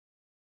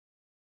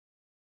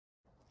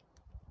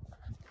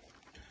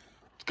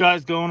What's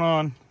guys going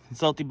on?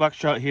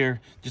 Saltybuckshot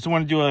here. Just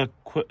want to do a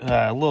quick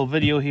little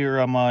video here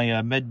on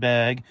my med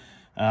bag.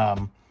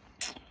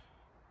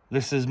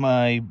 This is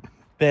my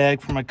bag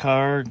for my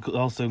car.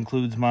 Also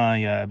includes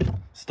my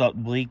stop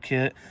bleed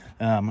kit.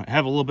 I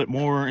have a little bit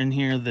more in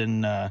here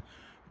than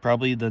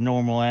probably the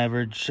normal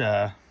average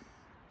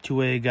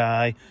 2A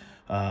guy,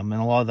 and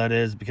a lot of that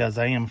is because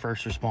I am a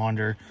first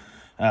responder,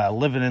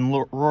 living in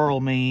rural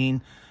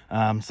Maine.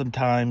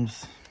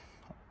 Sometimes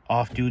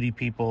off-duty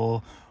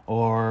people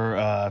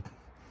or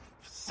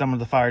some of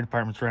the fire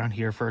departments around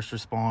here first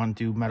respond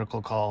to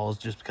medical calls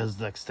just because of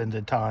the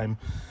extended time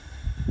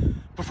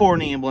before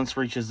an ambulance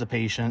reaches the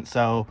patient.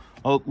 So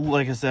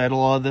like I said, a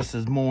lot of this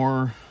is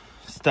more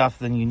stuff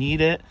than you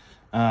need it,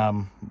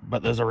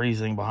 but there's a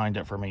reasoning behind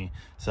it for me.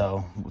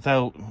 So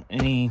without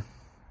any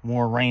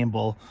more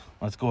ramble,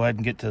 let's go ahead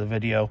and get to the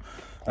video.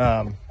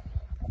 So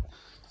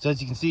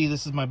as you can see,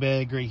 this is my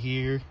bag right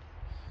here.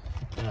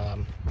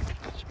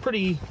 It's a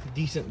pretty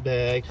decent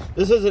bag.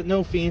 This isn't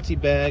no fancy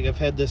bag. I've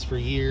had this for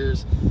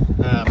years.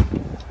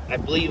 I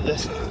believe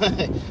this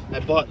I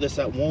bought this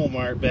at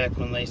Walmart back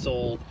when they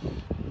sold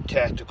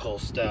tactical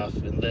stuff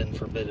and then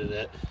forbidded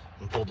it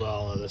and pulled it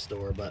all out of the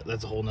store. But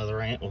that's a whole nother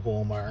rant with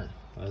Walmart,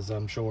 as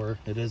I'm sure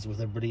it is with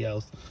everybody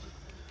else.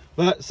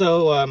 But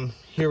so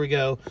here we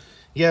go.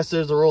 Yes,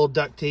 there's a roll of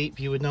duct tape.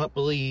 You would not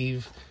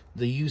believe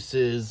the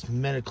uses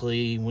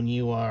medically when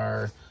you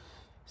are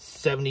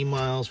 70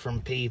 miles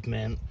from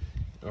pavement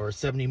or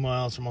 70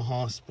 miles from a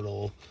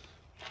hospital,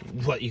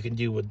 what you can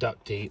do with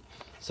duct tape.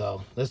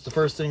 So that's the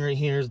first thing right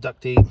here is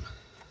duct tape.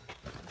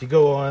 If you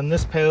go on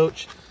this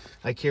pouch,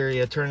 I carry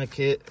a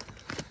tourniquet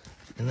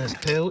in this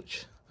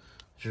pouch,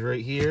 which is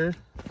right here,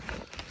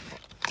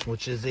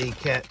 which is a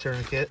cat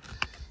tourniquet,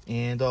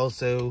 and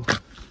also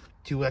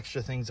 2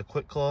 extra things of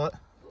quick clot.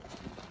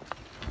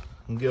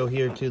 And go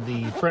here to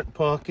the front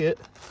pocket,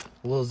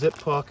 a little zip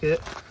pocket.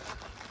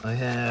 I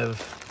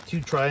have 2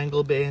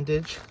 triangle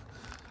bandage,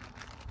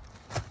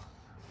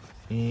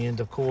 and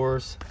of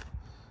course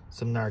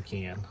some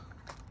Narcan,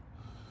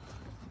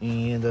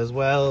 and as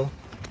well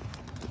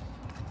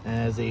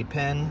as a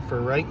pen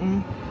for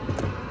writing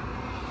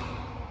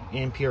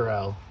and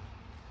Purell.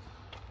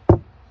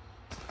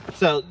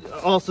 So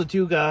also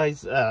too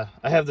guys, I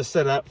have this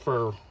set up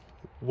for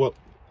what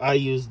I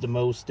use the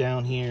most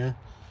down here,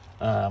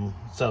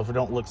 so if it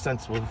don't look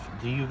sensitive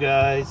to you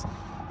guys,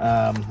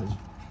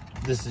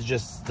 this is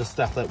just the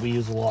stuff that we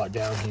use a lot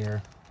down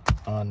here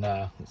on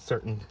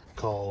certain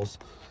calls.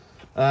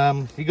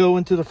 If you go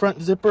into the front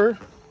zipper,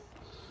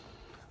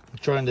 I'm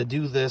trying to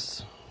do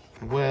this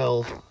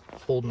while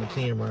holding the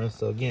camera,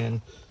 so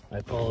again, I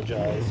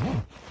apologize.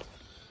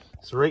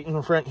 So right in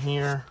the front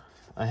here,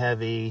 I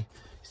have a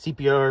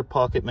CPR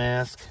pocket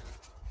mask.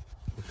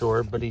 I'm sure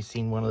everybody's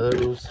seen one of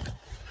those.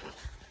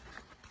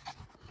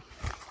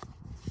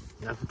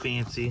 Nothing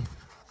fancy.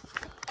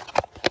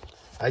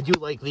 I do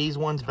like these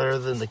ones better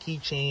than the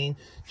keychain,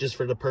 just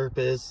for the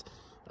purpose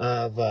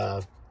of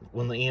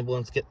when the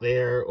ambulance get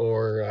there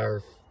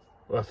or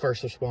our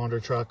first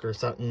responder truck or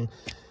something,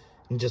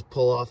 and just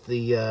pull off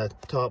the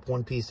top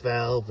one-piece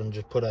valve and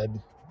just put a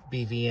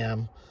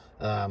BVM.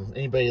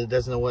 Anybody that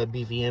doesn't know what a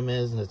BVM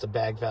is, and it's a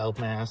bag valve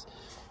mask,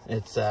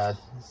 it's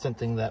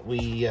something that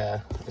we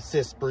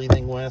assist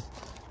breathing with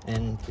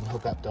and can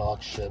hook up to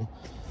oxygen.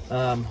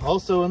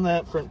 Also in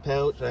that front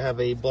pouch, I have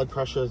a blood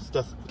pressure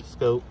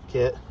stethoscope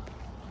kit.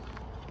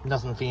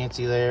 Nothing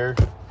fancy there.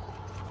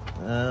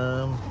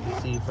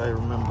 Let's see if I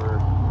remember.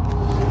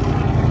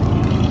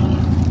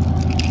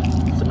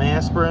 Some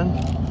aspirin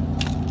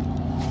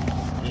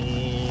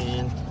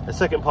and a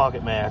second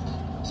pocket mask.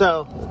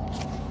 So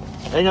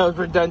I know it's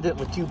redundant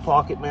with 2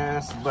 pocket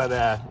masks, but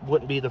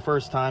wouldn't be the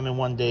first time in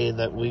one day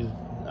that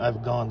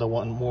I've gone to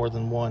more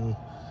than one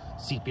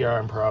CPR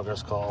in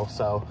progress call.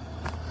 So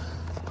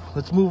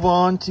let's move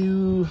on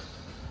to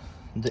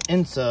the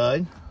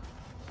inside.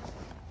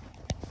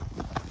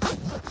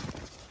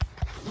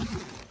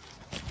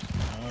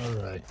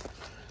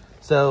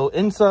 So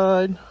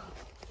inside,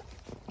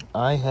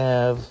 I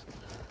have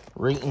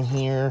right in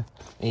here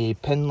a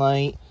pen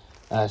light,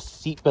 a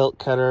seatbelt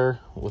cutter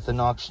with an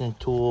oxygen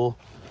tool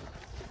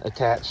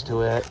attached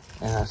to it,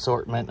 and an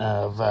assortment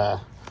of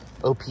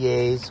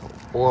OPAs,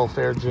 oral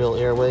pharyngeal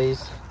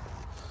airways.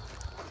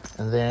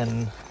 And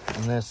then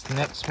in this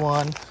next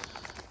one,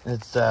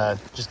 it's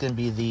just going to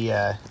be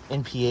the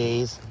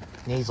NPAs,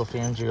 nasal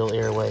pharyngeal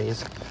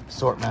airways,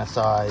 assortment of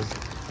size,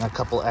 and a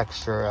couple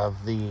extra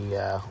of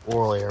the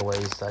oral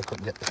airways that I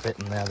couldn't get to fit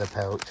in the other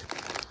pouch.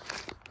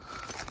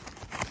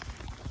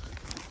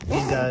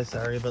 Hey guys,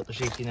 sorry about the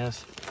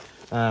shakiness.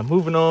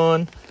 Moving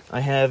on, I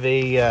have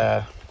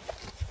a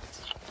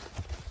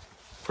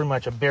pretty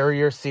much a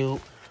barrier suit,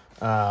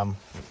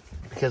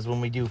 because when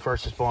we do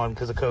first respond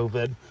because of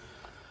COVID,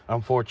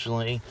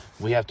 unfortunately,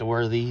 we have to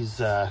wear these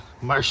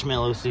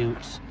marshmallow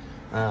suits.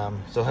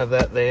 So have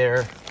that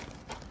there.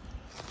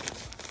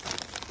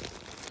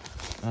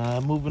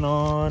 Moving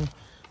on,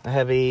 I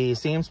have a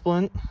SAM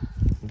splint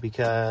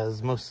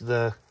because most of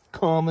the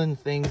common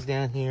things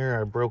down here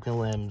are broken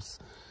limbs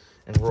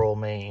in rural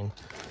Maine.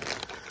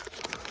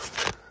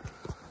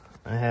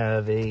 I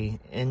have a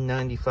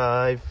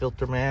N95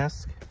 filter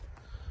mask,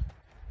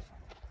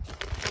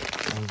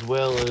 as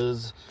well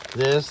as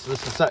this is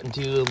something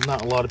too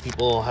not a lot of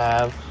people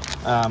have,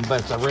 but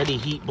it's a ready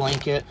heat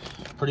blanket.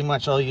 Pretty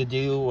much all you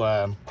do,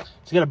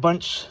 it's got a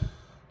bunch,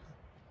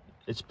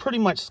 it's pretty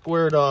much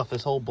squared off.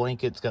 This whole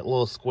blanket's got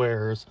little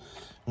squares.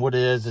 What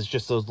it is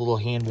just those little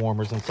hand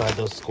warmers inside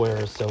those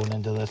squares sewn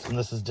into this, and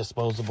this is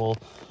disposable.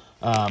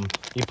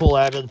 You pull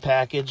out of the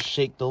package,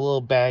 shake the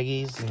little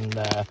baggies,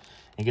 and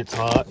it gets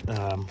hot.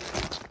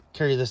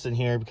 Carry this in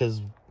here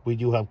because we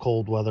do have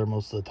cold weather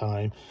most of the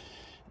time,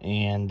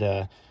 and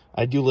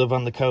I do live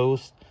on the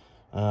coast.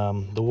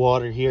 The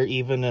water here,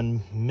 even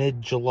in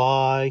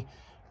mid-July,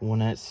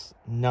 when it's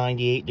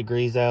 98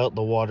 degrees out,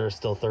 the water is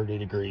still 30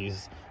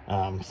 degrees.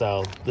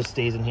 So this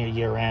stays in here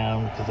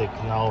year-round because it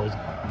can always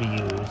be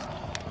used.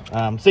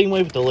 Same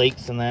way with the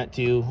lakes and that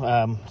too.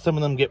 Some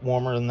of them get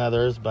warmer than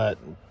others, but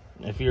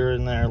if you're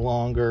in there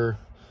longer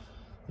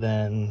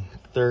than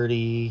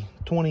 30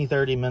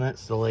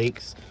 minutes, the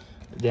lakes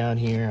down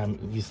here,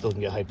 you still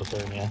can get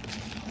hypothermia.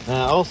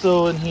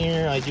 Also in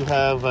here, I do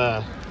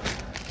have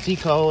sea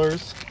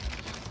collars.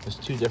 There's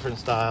two different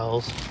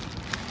styles.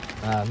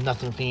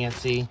 Nothing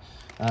fancy.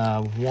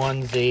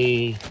 One's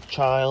a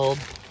child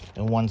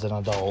and one's an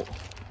adult.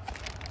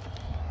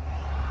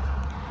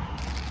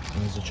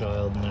 There's a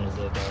child and there's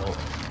an adult.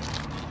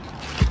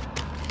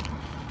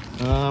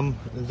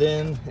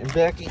 Then in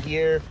back of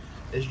here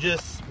is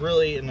just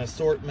really an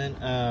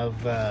assortment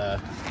of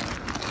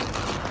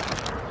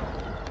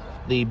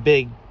the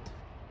big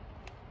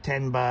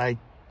 10 by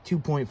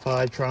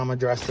 2.5 trauma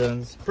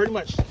dressings. Pretty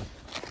much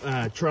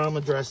trauma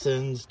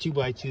dressings,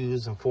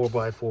 2x2s and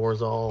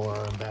 4x4s all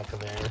are in back of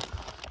there.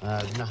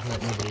 Nothing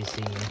that nobody's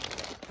seen.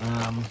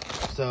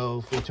 So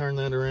if we turn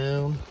that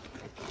around,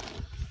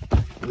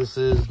 this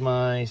is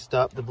my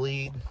Stop the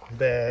Bleed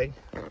bag,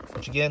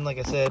 which again, like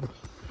I said,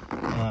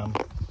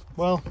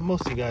 well,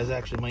 most of you guys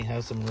actually might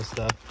have some of this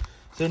stuff.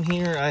 So in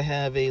here I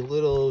have a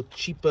little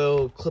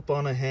cheapo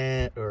clip-on a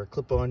hat or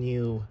clip-on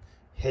you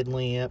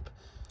headlamp.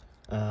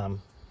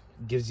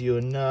 Gives you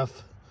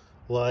enough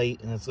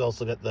light, and it's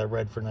also got the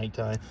red for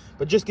nighttime,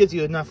 but just gives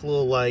you enough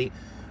little light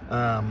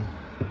in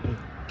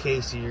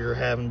case you're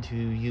having to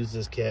use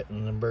this kit in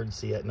an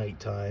emergency at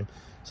nighttime.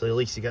 So at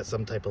least you got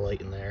some type of light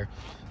in there.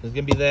 There's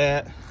gonna be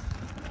that.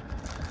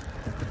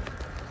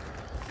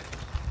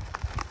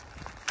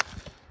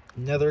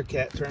 Another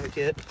cat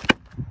tourniquet.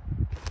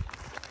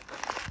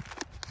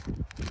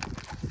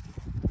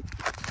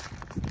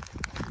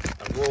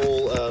 A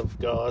roll of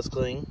gauze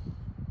cling.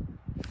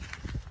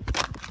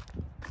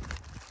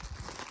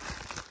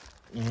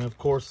 And of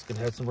course, it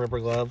has some rubber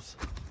gloves.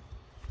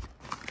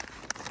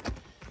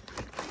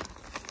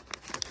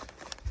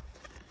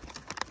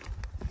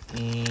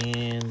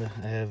 And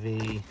I have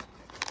a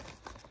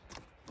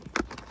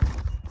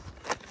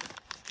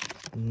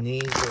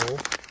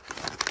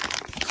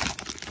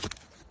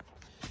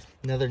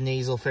another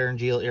nasal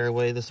pharyngeal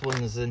airway. This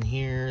one is in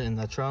here in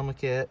the trauma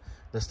kit,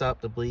 the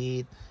Stop the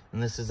Bleed,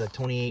 and this is a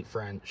 28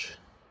 French.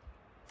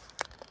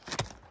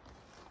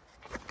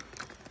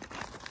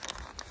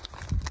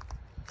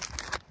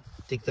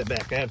 Take that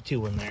back, I have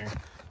two in there.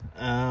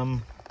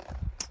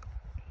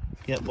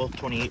 Yep, both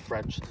 28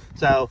 French.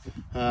 So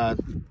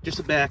just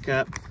a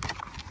backup.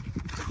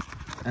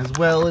 As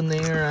well in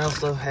there, I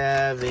also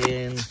have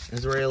an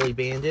Israeli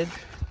bandage,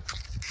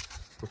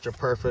 which are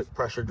perfect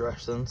pressure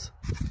dressings.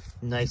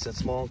 Nice and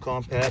small and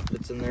compact,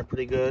 fits in there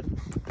pretty good.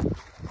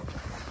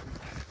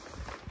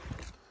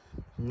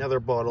 Another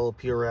bottle of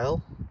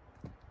Purell.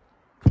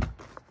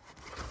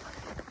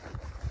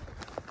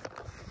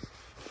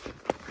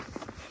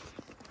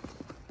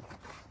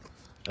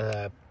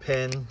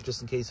 Pen,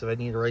 just in case if I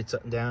need to write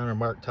something down or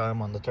mark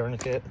time on the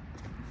tourniquet.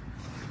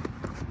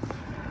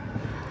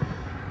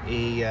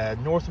 A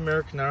North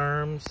American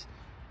Arms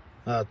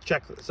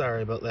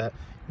sorry about that.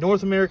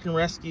 North American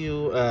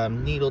Rescue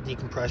needle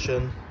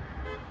decompression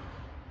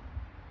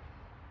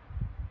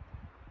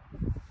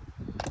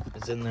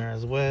is in there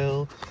as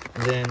well.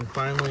 And then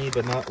finally,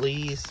 but not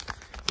least,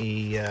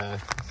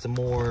 some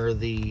more of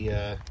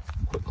the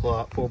quick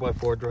clot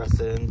 4x4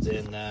 dressings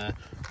and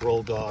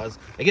roll gauze.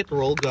 I get the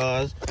roll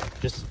gauze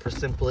just for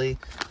simply,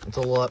 it's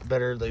a lot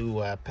better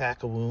to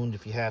pack a wound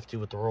if you have to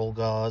with the roll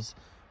gauze,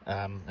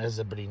 as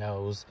everybody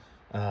knows.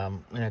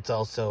 And it's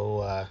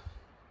also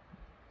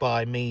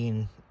by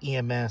Maine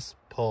EMS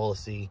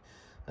policy,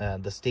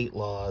 the state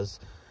laws,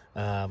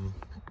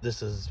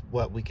 this is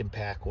what we can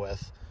pack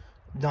with.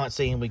 Not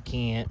saying we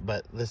can't,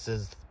 but this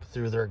is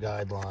through their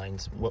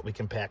guidelines what we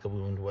can pack a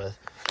wound with.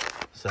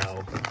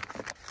 So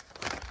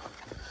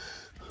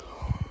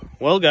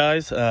well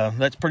guys,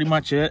 that's pretty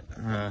much it.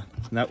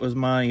 That was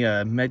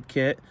my med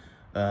kit.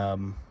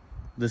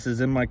 This is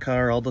in my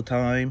car all the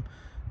time,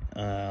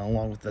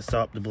 along with the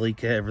Stop the Bleed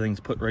kit. Everything's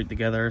put right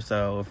together,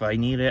 so if I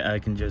need it I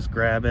can just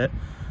grab it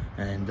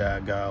and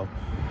go.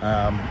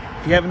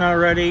 If you haven't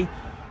already,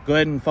 go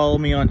ahead and follow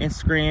me on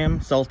Instagram,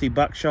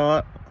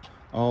 saltybuckshot.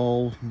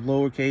 all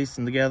lowercase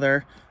and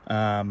together,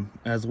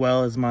 as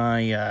well as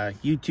my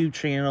YouTube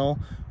channel,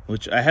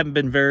 which I haven't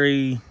been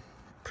very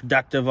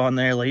productive on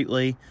there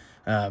lately.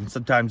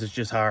 Sometimes it's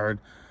just hard,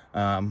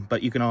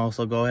 but you can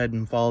also go ahead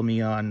and follow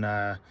me on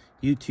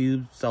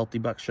YouTube,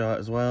 saltybuckshot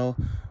as well.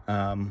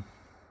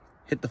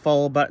 Hit the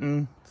follow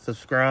button,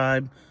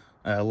 subscribe,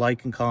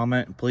 like and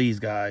comment, please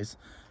guys.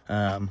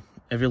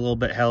 Every little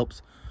bit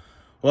helps.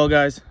 Well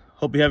guys,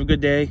 hope you have a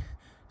good day.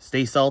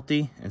 Stay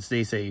salty and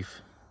stay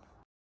safe.